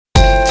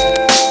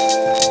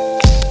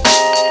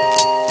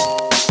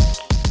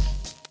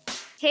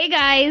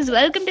guys,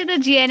 welcome to the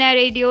GNR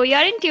Radio.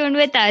 You're in tune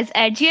with us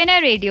at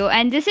GNR Radio,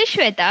 and this is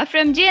Shweta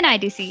from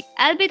GNITC.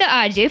 I'll be the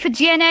RJ for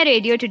GNR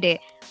Radio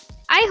today.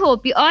 I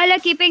hope you all are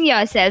keeping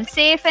yourselves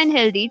safe and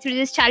healthy through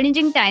these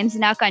challenging times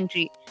in our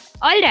country.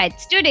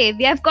 Alright, so today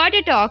we have got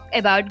to talk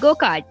about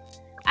go-kart.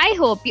 I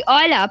hope you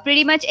all are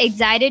pretty much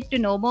excited to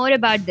know more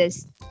about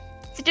this.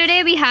 So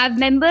today we have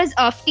members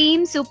of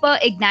Team Super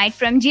Ignite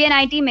from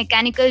GNIT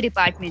Mechanical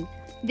Department.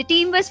 The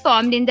team was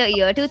formed in the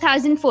year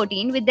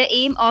 2014 with the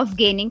aim of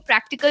gaining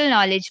practical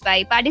knowledge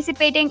by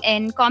participating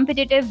in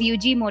competitive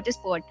UG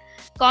motorsport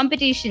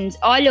competitions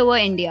all over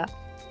India.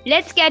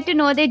 Let's get to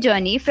know their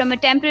journey from a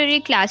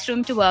temporary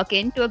classroom to work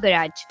in to a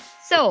garage.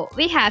 So,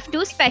 we have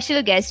two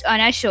special guests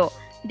on our show.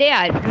 They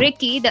are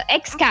Ricky, the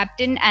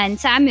ex-captain, and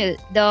Samuel,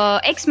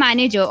 the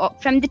ex-manager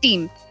from the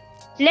team.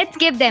 Let's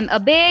give them a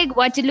big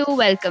Waterloo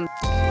welcome.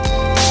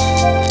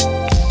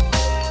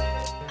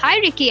 Hi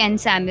Ricky and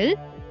Samuel.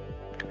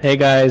 Hey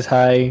guys,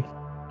 hi.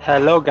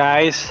 Hello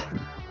guys.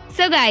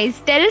 So guys,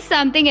 tell us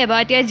something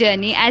about your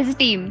journey as a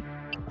team.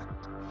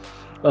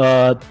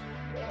 Our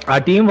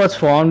team was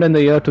formed in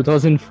the year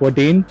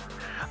 2014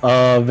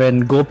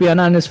 when Gopi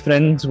Anna and his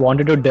friends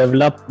wanted to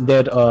develop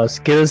their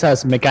skills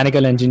as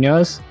mechanical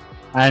engineers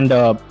and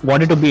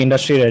wanted to be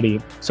industry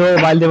ready. So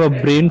while they were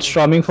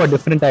brainstorming for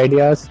different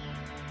ideas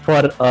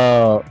for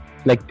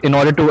in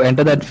order to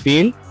enter that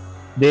field,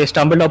 they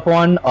stumbled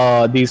upon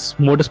these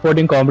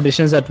motorsporting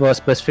competitions that were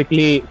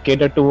specifically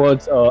catered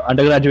towards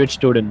undergraduate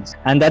students.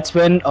 And that's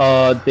when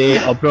they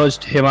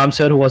approached Himam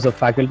sir, who was the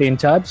faculty in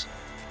charge,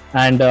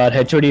 and our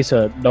HOD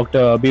sir,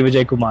 Dr. B.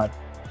 Vijay Kumar.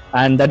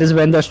 And that is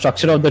when the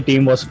structure of the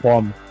team was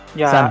formed.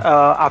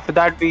 After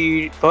that,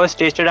 we first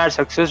tasted our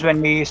success when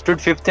we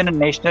stood fifth in a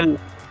national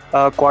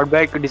quad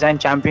bike design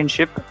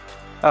championship.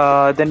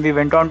 Then we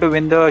went on to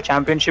win the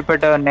championship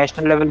at a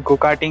national level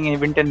go-karting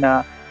event in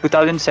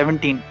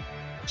 2017.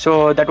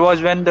 So that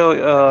was when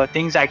the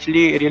things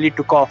actually really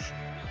took off,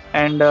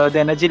 and the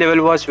energy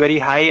level was very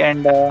high,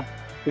 and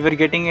we were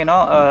getting a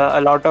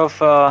lot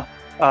of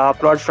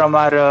applause from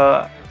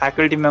our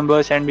faculty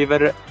members, and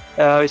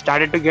we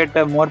started to get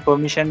more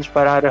permissions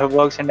for our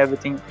works and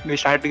everything. We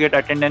started to get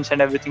attendance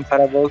and everything for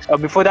our works.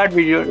 Before that,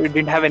 we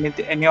didn't have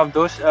any of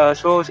those.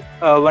 So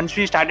once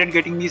we started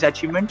getting these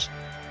achievements,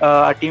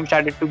 our team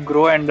started to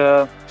grow, and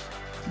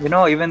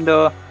even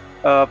the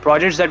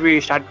projects that we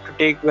started to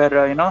take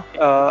were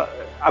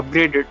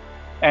upgraded.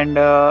 And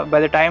by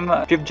the time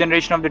fifth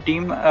generation of the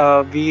team,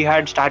 we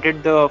had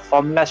started the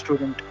Formula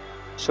Student.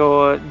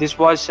 So this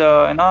was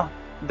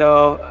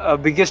the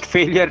biggest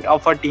failure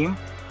of our team,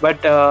 but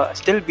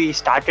still we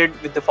started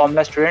with the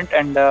Formula Student,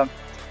 and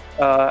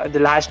the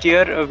last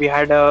year we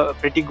had a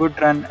pretty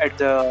good run at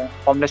the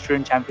Formula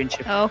Student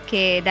Championship.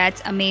 Okay,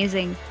 that's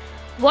amazing.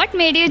 What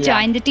made you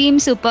join the Team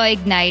Super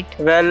Ignite?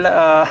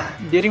 Well,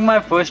 during my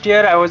first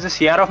year, I was the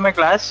CR of my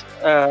class,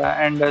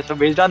 and so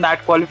based on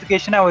that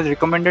qualification, I was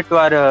recommended to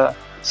our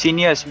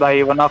seniors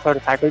by one of our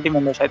faculty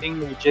members, I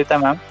think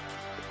Vijeta ma'am,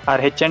 our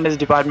H&S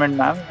department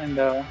ma'am, and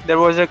there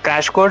was a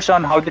crash course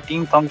on how the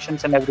team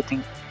functions and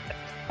everything.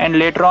 And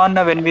later on,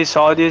 when we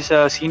saw these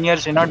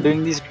seniors,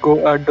 doing these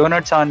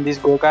donuts on these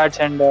go-karts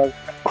and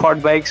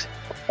quad bikes,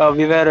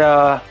 we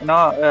were,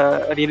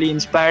 really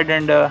inspired,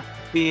 and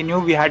we knew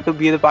we had to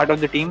be the part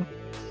of the team.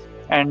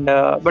 And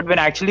but when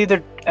actually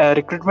the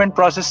recruitment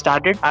process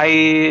started,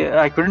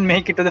 I couldn't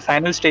make it to the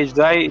final stage.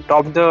 Though I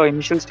topped the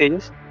initial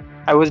stages,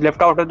 I was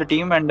left out of the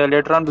team, and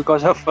later on,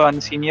 because of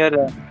a senior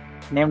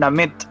named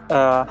Amit,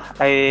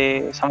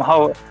 I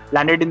somehow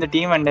landed in the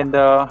team, and in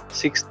the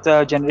sixth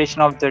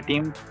generation of the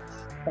team,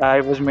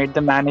 I was made the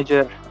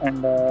manager,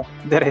 and the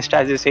rest,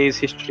 as I say, is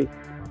history.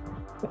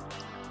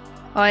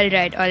 All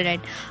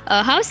right.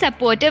 How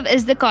supportive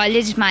is the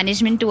college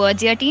management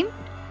towards your team?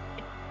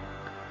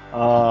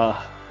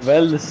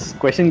 Well, this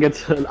question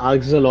gets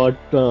asked a lot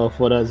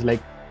for us. Like,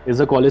 is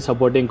the college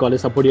supporting? College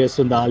support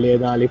chestunda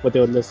leda leకపోతే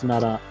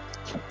వదిలేస్తున్నారా?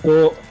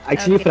 So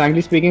actually,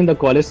 frankly speaking, the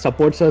college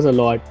supports us a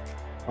lot.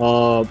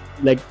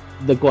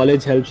 The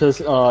college helps us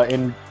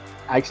in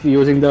actually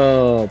using the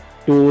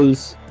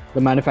tools,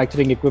 the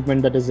manufacturing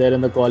equipment that is there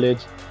in the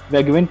college. We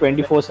are given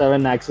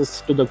 24/7 access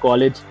to the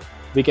college.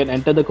 We can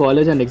enter the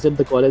college and exit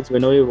the college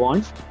whenever we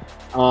want,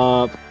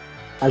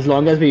 as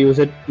long as we use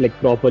it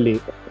properly.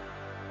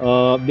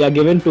 We are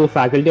given two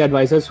faculty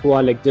advisors who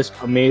are just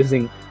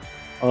amazing.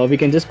 We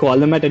can just call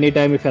them at any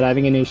time if you're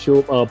having an issue.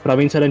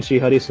 Praveen sir and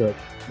Srihari sir,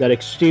 they're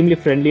extremely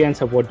friendly and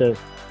supportive.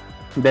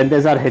 Then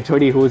there's our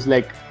HOD, who's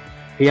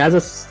he has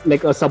a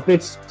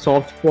separate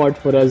soft spot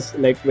for us.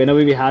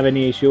 Whenever we have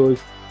any issues,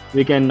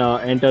 we can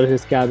enter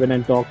his cabin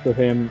and talk to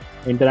him,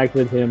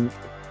 interact with him.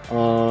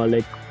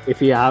 If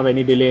we have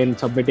any delay in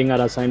submitting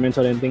our assignments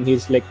or anything,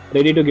 he's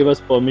ready to give us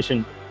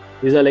permission.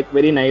 He's a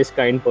very nice,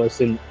 kind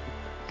person.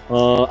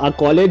 Our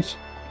college,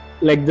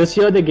 this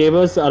year they gave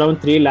us around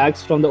 3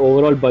 lakhs from the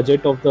overall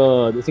budget of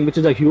this thing, which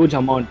is a huge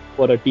amount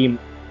for a team.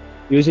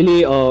 Usually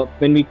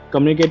when we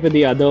communicate with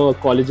the other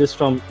colleges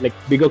from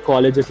bigger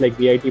colleges like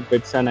VIT,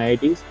 BITS and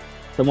IITs,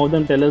 Some of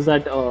them tell us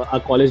that our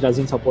college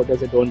doesn't support us,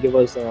 they don't give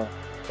us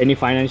any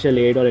financial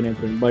aid or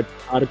anything, but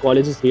our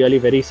college is really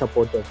very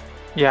supportive.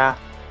 Yeah,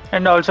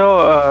 and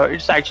also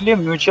it's actually a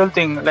mutual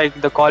thing. Like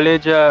the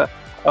college,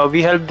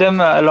 we help them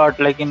a lot,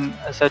 like in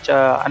such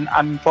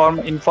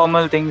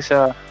informal things,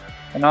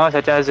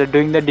 such as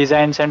doing the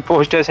designs and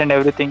posters and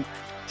everything.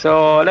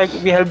 So like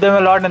we help them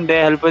a lot, and they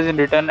help us in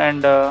return.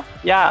 And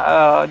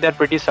they're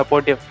pretty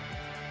supportive.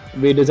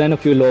 We design a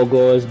few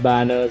logos,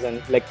 banners,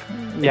 and like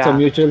it's a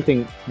mutual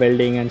thing,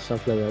 welding and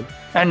stuff like that.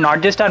 And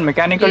not just our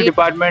mechanical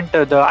department,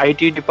 the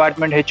IT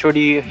department HOD,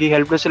 he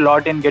helped us a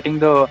lot in getting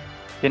the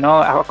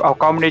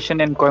accommodation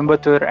in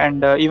Coimbatore,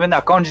 and even the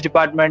accounts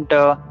department.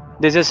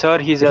 There's a sir,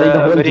 he's like the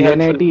whole very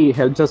GNIT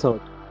helps us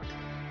out.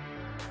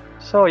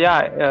 So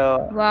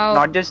Wow.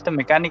 not just the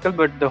mechanical,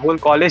 but the whole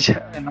college.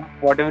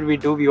 Whatever we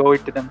do, we owe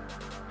it to them.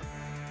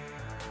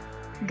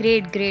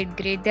 Great.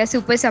 They're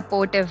super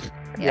supportive.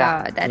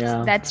 Yeah,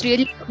 that's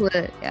really cool.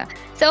 Yeah.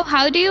 So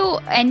how do you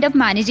end up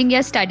managing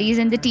your studies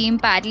in the team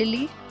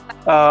parallelly?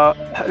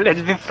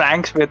 Let's be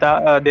frank,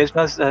 Shweta. There's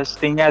no such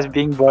thing as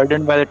being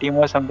burdened by the team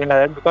or something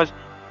like that, because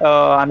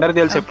under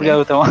they'll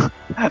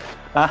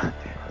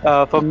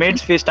for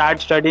mids we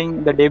start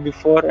studying the day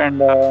before, and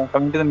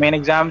coming to the main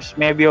exams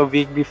maybe a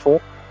week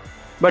before.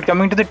 But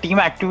coming to the team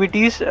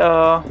activities,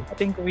 I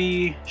think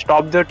we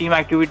stop the team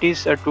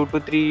activities 2 to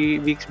 3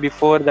 weeks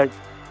before that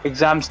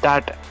exam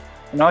start.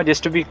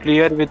 Just to be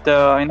clear with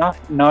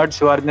nerds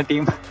who are in the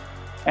team,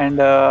 and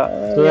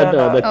so that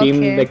the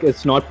team like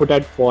it's not put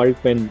at fault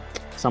when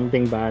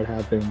something bad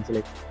happens.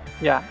 Like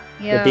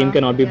the team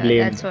cannot be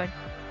blamed. That's what.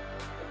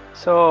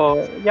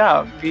 So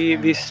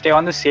we stay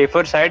on the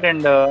safer side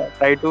and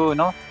try to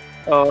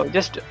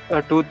just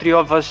 2-3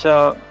 of us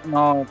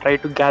try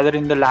to gather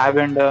in the lab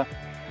and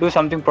do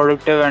something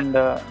productive, and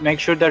make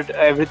sure that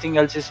everything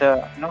else is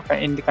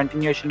in the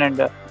continuation,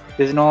 and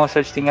there's no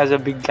such thing as a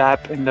big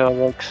gap in the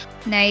works.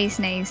 Nice.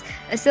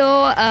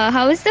 So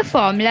how is the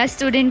Formula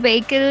Student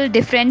Vehicle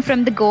different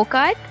from the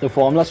go-kart? The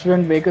Formula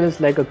Student Vehicle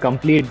is like a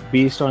complete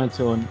beast on its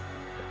own.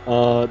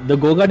 The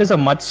go-kart is a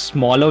much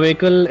smaller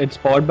vehicle. It's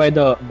powered by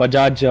the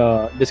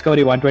Bajaj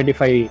Discovery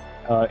 125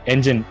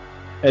 engine.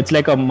 It's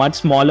like a much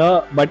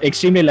smaller but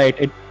extremely light.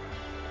 It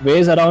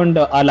weighs around,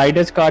 our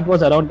lightest kart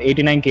was around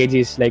 89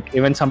 kgs. Like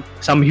even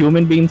some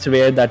human beings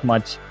weigh that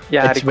much.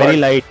 It's very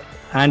light.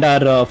 And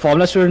our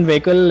Formula Student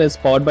Vehicle is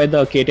powered by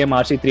the KTM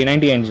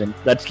RC390 engine.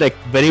 That's like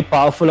very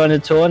powerful on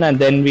its own, and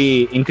then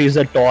we increase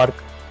the torque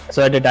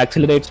so that it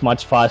accelerates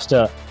much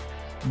faster.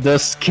 The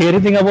scary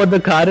thing about the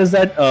car is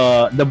that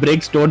the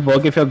brakes don't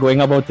work if you're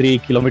going about 3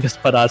 kilometers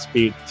per hour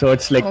speed. So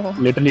it's like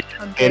literally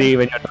scary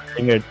when you're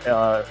driving it.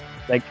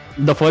 Like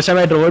the first time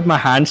I drove it, my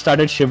hands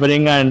started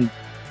shivering and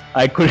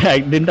I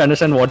didn't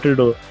understand what to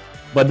do.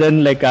 But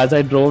then like as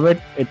I drove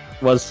it, it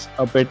was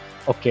a bit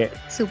okay.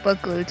 Super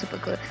cool.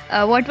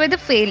 What were the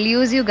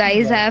failures you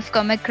guys have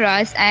come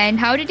across, and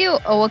how did you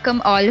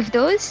overcome all of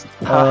those?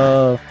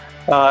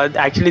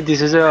 Actually,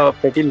 this is a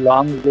pretty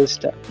long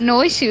list.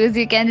 No issues,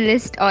 you can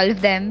list all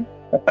of them.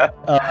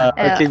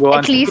 Okay, go on.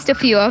 At least a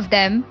few of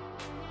them.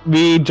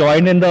 We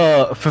joined in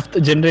the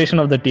 5th generation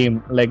of the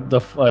team, like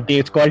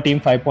it's called Team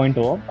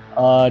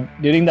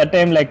 5.0. During that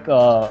time, like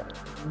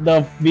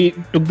we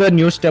took the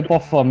new step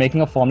of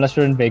making a Formula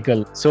Student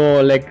Vehicle.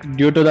 So like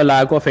due to the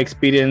lack of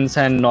experience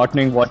and not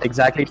knowing what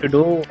exactly to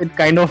do, it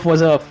kind of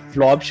was a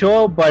flop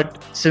show.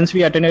 But since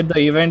we attended the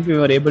event, we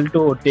were able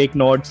to take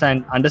notes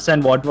and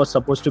understand what was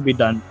supposed to be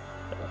done.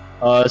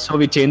 So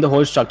we changed the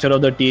whole structure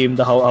of the team,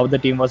 how the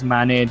team was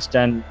managed,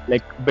 and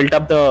like built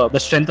up the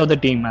strength of the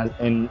team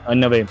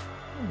in a way.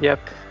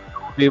 Yep.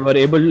 We were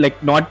able,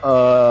 like, not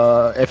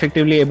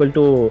effectively able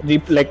to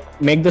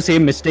make the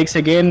same mistakes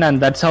again, and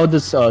that's how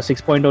this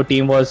 6.0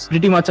 team was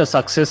pretty much a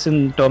success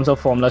in terms of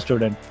Formula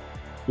Student.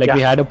 Like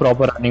we had a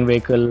proper running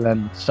vehicle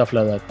and stuff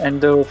like that. And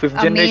the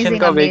 5th generation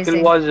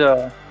vehicle was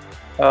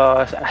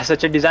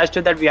such a disaster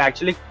that we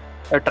actually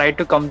tried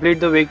to complete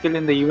the vehicle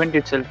in the event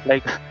itself.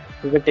 Like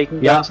we were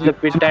taking turns in the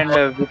pit,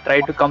 and we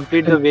tried to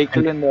complete the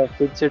vehicle in the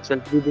pits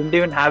itself. We didn't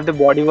even have the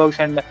bodyworks,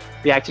 and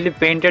we actually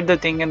painted the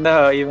thing in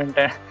the event.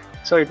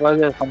 So it was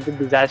a complete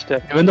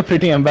disaster. Even though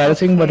pretty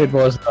embarrassing, but it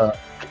was a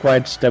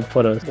quite step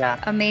for us. Yeah.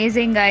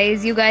 Amazing,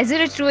 guys. You guys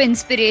are a true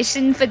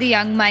inspiration for the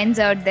young minds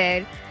out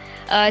there.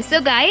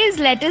 So guys,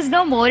 let us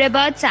know more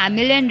about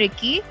Samuel and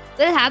Ricky.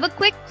 We'll have a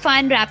quick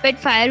fun rapid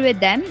fire with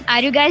them.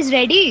 Are you guys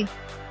ready?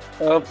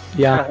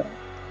 Yeah.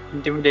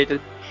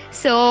 Intimidated.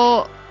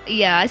 So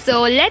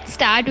let's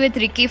start with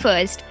Ricky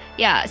first.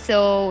 Yeah,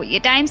 so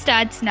your time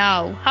starts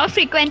now. How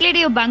frequently do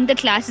you bunk the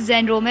classes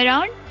and roam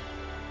around?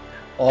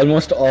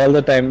 Almost all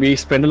the time. We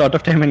spend a lot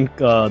of time in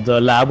the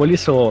lab only,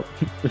 so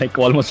like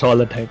almost all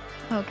the time.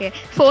 Okay.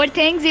 4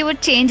 things you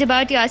would change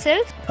about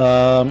yourself?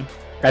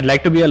 I'd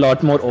like to be a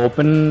lot more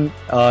open,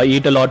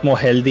 eat a lot more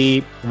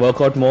healthy,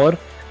 work out more,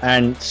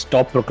 and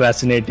stop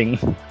procrastinating.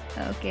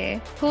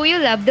 Okay. Who you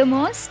love the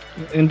most?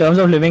 In terms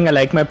of living, I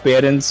like my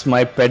parents,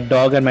 my pet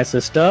dog, and my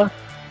sister.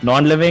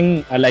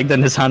 Non-living, I like the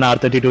Nissan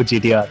R32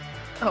 GTR.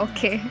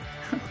 Okay.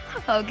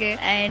 Okay.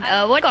 And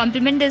what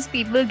compliment does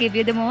people give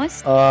you the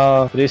most?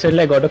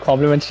 Recently, I got a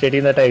compliment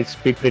stating that I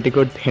speak pretty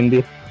good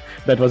Hindi.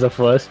 That was a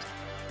first.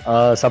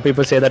 Some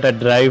people say that I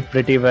drive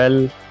pretty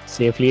well,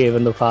 safely,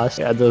 even though fast.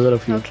 Yeah, those are a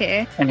few.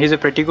 Okay. And he's a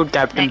pretty good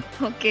captain.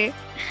 Okay.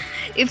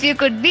 If you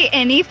could be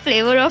any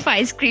flavor of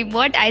ice cream,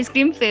 what ice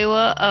cream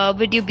flavor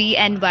would you be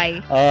and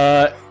why?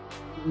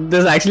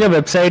 There's actually a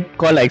website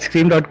called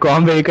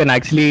icecream.com where you can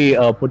actually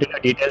put in your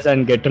details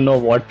and get to know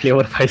what flavor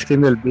of ice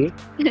cream will be.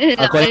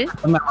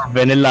 Lol.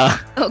 Vanilla.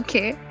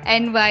 Okay.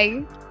 And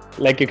why?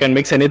 Like you can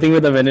mix anything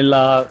with the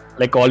vanilla.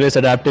 Like always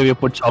adaptive. You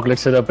put chocolate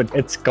syrup.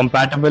 It's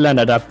compatible and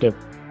adaptive.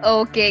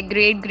 Okay,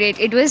 great.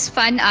 It was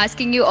fun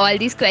asking you all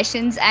these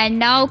questions. And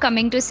now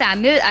coming to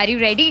Samuel, are you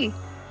ready?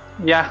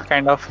 Yeah,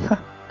 kind of.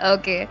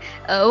 Okay.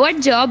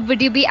 What job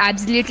would you be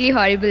absolutely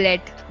horrible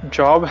at?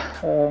 Job,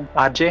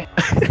 RJ.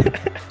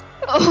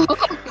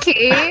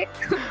 Okay.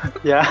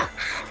 Yeah.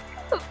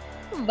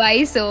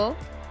 Why so?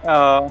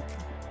 I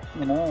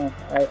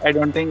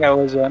don't think I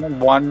was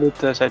born with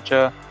such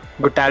a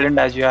good talent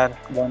as you are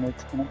born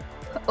with.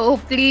 Oh,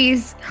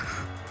 please.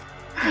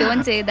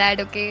 Don't say that,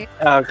 okay?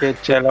 Okay,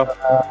 chalo.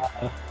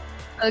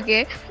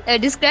 Okay.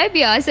 Describe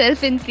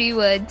yourself in 3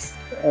 words.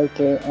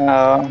 Okay.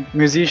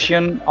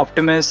 Musician,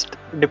 optimist,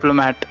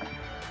 diplomat.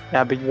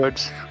 Yeah, big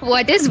words.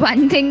 What is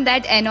one thing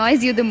that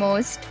annoys you the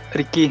most?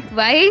 Ricky.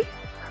 Why?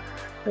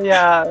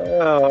 Yeah,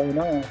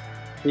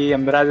 he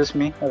embarrasses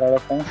me a lot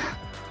of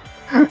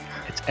time.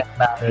 It's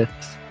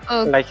embarrassed.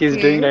 Okay. Like he's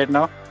doing right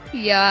now.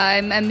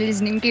 Yeah, I'm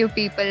listening to you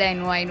people. I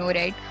know,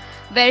 right?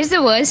 Where's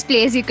the worst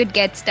place you could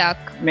get stuck?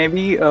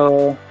 Maybe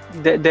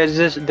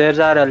there's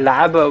our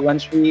lab.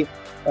 Once we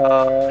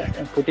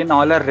put in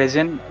all our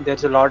resin,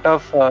 there's a lot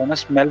of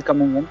smell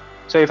coming in.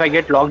 So if I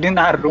get locked in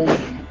our room,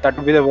 that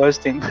would be the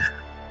worst thing.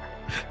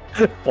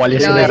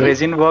 Polish Lol. The resin.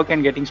 resin work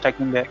and getting stuck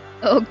in there.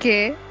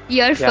 Okay.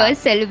 Your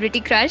first celebrity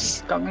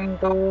crush? Coming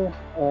to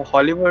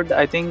Hollywood,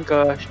 I think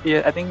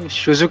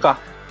Shizuka.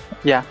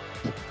 Yeah,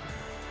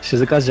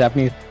 Shizuka's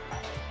Japanese.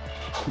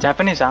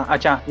 Japanese.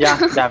 Acha, yeah,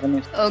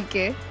 Japanese.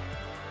 Okay.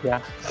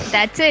 Yeah.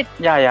 That's it.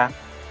 Yeah.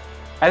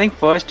 I think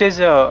first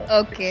is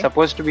Okay.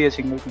 supposed to be a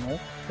single thing, right?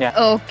 Yeah.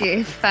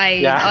 Okay,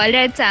 fine. Yeah. All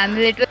right,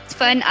 Samuel. It was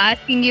fun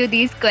asking you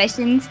these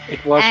questions.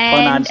 It was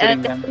fun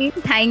answering them.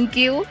 Thank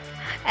you.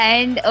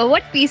 And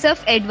what piece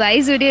of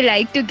advice would you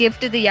like to give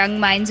to the young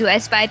minds who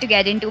aspire to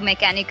get into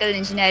mechanical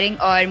engineering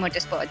or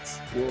motorsports?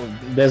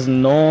 There's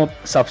no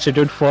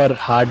substitute for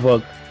hard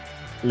work.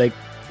 Like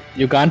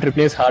you can't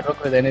replace hard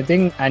work with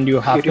anything, and you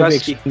have to be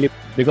Curiosity. extremely,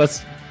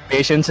 because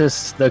patience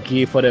is the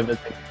key for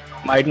everything.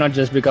 You might not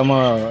just become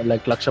a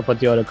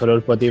Lakshapati or a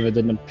Crorepati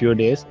within a few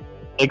days.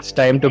 It takes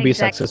time to be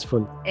Exactly.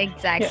 successful.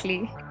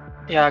 Exactly.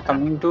 Yeah,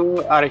 coming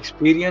to our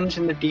experience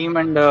in the team,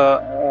 and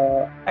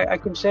I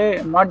could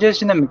say not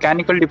just in the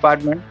mechanical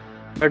department,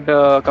 but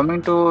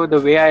coming to the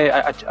way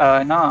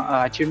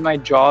I achieved my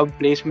job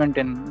placement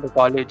in the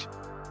college.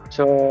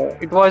 So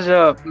it was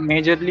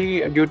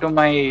majorly due to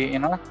my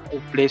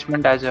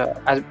placement as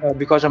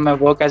because of my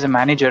work as a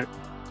manager.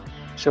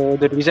 So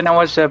the reason I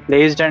was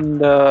placed, and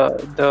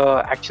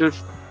the actual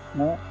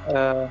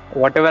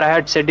whatever I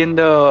had said in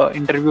the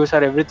interviews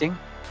or everything,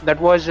 that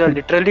was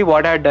literally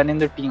what I had done in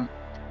the team.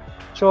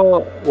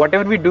 So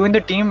whatever we do in the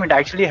team, it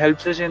actually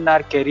helps us in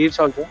our careers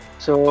also.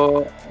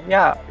 So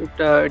yeah,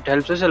 it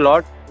helps us a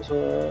lot.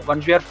 So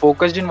once we are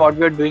focused in what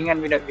we are doing,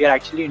 and we are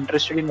actually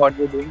interested in what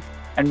we are doing,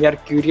 and we are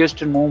curious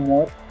to know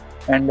more,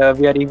 and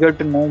we are eager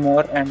to know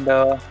more, and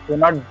we're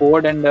not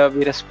bored, and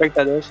we respect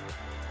others.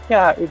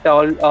 Yeah, it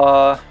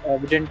all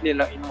evidently,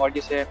 what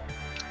you say,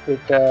 it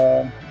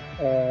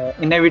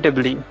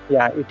inevitably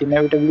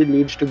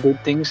leads to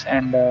good things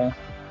and a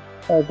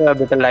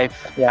better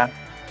life.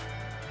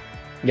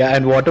 Yeah,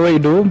 and whatever you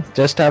do,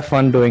 just have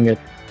fun doing it.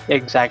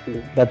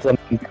 Exactly. That's the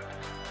main thing.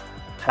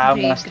 Have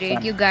Great.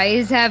 fun. You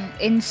guys have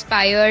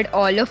inspired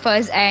all of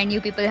us, and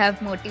you people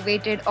have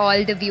motivated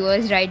all the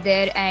viewers right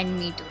there, and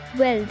me too.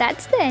 Well,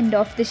 that's the end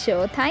of the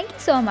show. Thank you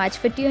so much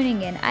for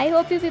tuning in. I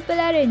hope you people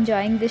are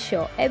enjoying the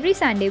show. Every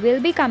Sunday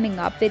we'll be coming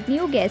up with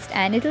new guests,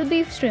 and it'll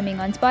be streaming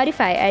on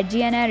Spotify at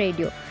GNR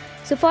Radio.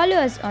 So follow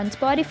us on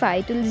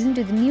Spotify to listen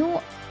to the new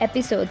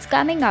episodes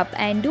coming up,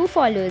 and do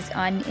follow us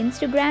on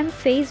Instagram,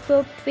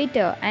 Facebook,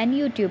 Twitter and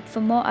YouTube for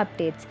more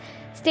updates.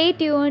 Stay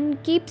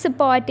tuned, keep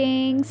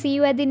supporting. See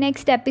you at the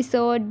next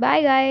episode.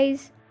 Bye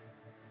guys.